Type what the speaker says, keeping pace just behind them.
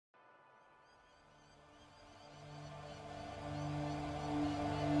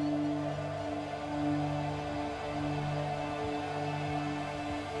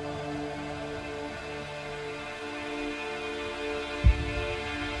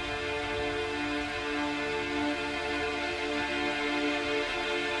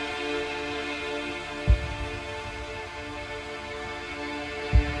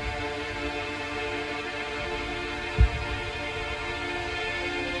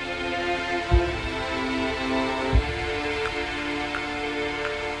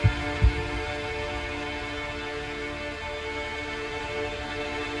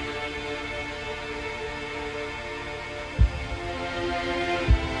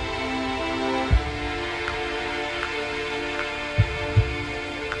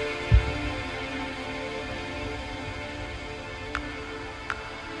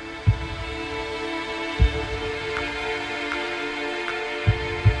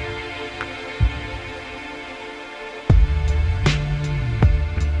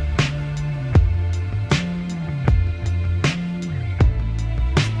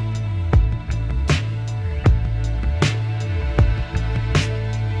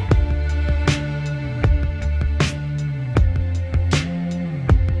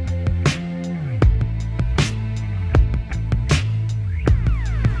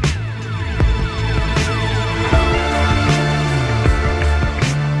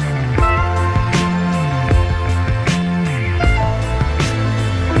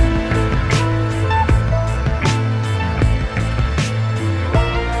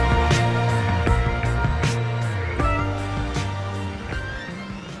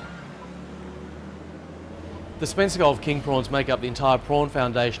the Spencer Gulf King Prawns make up the entire prawn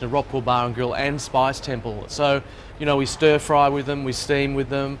foundation of Rockpool Bar and Grill and Spice Temple. So, you know, we stir fry with them, we steam with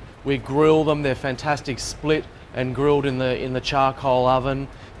them, we grill them. They're fantastic split and grilled in the charcoal oven.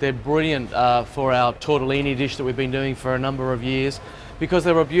 They're brilliant for our tortellini dish that we've been doing for a number of years, because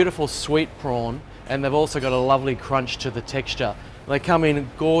they're a beautiful sweet prawn and they've also got a lovely crunch to the texture. They come in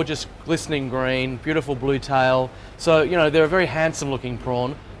gorgeous, glistening green, beautiful blue tail. So, you know, they're a very handsome looking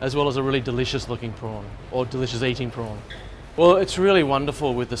prawn, as well as a really delicious looking prawn, or delicious eating prawn. Well, it's really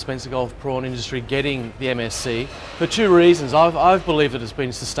wonderful with the Spencer Gulf prawn industry getting the MSC for two reasons. I've believed that it's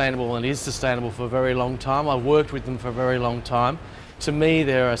been sustainable and is sustainable for a very long time. I've worked with them for a very long time. To me,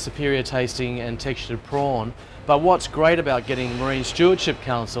 they're a superior tasting and textured prawn. But what's great about getting Marine Stewardship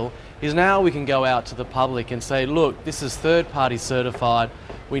Council is now we can go out to the public and say, look, this is third-party certified.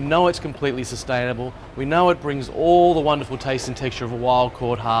 We know it's completely sustainable. We know it brings all the wonderful taste and texture of a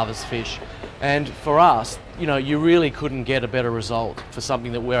wild-caught harvest fish. And for us, you know, you really couldn't get a better result for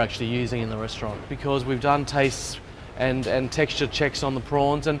something that we're actually using in the restaurant, because we've done taste and texture checks on the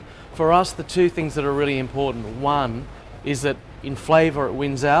prawns. And for us, the two things that are really important, one is that in flavour it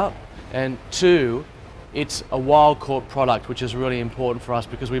wins out, and two, it's a wild-caught product, which is really important for us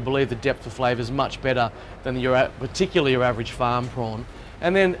because we believe the depth of flavour is much better than particularly your average farm prawn.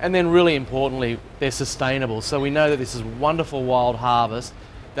 And then really importantly, they're sustainable. So we know that this is wonderful wild harvest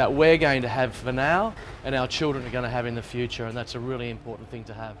that we're going to have for now and our children are going to have in the future, and that's a really important thing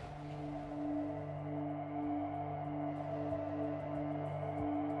to have.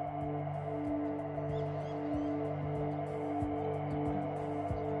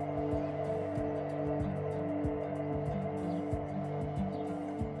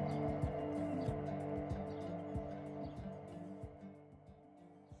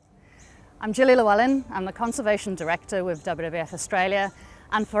 I'm Gilly Llewellyn. I'm the Conservation Director with WWF Australia,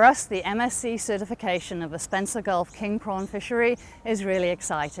 and for us the MSC certification of the Spencer Gulf King Prawn fishery is really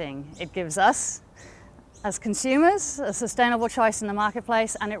exciting. It gives us, as consumers, a sustainable choice in the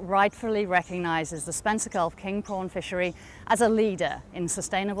marketplace, and it rightfully recognises the Spencer Gulf King Prawn fishery as a leader in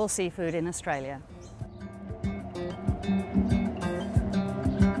sustainable seafood in Australia.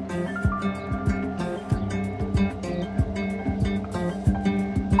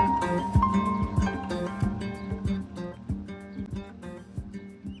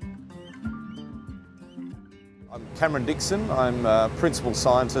 I'm Cameron Dixon. I'm Principal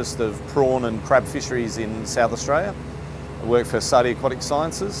Scientist of Prawn and Crab Fisheries in South Australia. I work for Sardi Aquatic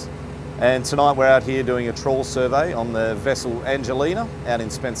Sciences, and tonight we're out here doing a trawl survey on the vessel Angelina out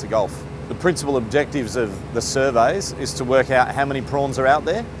in Spencer Gulf. The principal objectives of the surveys is to work out how many prawns are out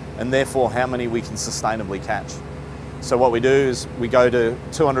there and therefore how many we can sustainably catch. So what we do is we go to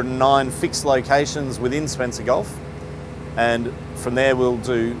 209 fixed locations within Spencer Gulf, and from there we'll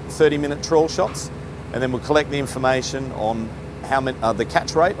do 30-minute trawl shots, and then we'll collect the information on how many, the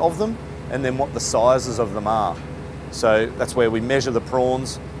catch rate of them, and then what the sizes of them are. So that's where we measure the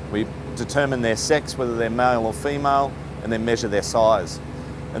prawns, we determine their sex, whether they're male or female, and then measure their size.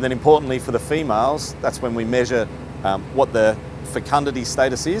 And then importantly for the females, that's when we measure what the fecundity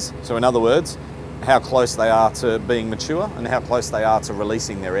status is. So in other words, how close they are to being mature and how close they are to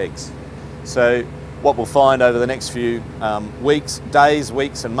releasing their eggs. So what we'll find over the next few days,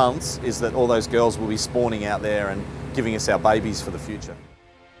 weeks and months is that all those girls will be spawning out there and giving us our babies for the future.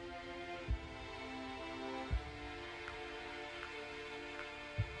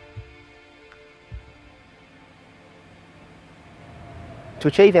 To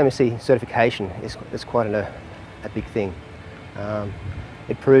achieve MSC certification is quite a big thing.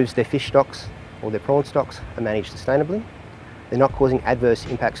 It proves their fish stocks or their prawn stocks are managed sustainably, they're not causing adverse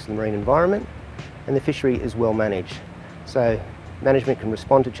impacts to the marine environment, and the fishery is well managed. So management can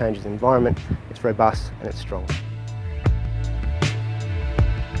respond to changes in the environment, it's robust and it's strong.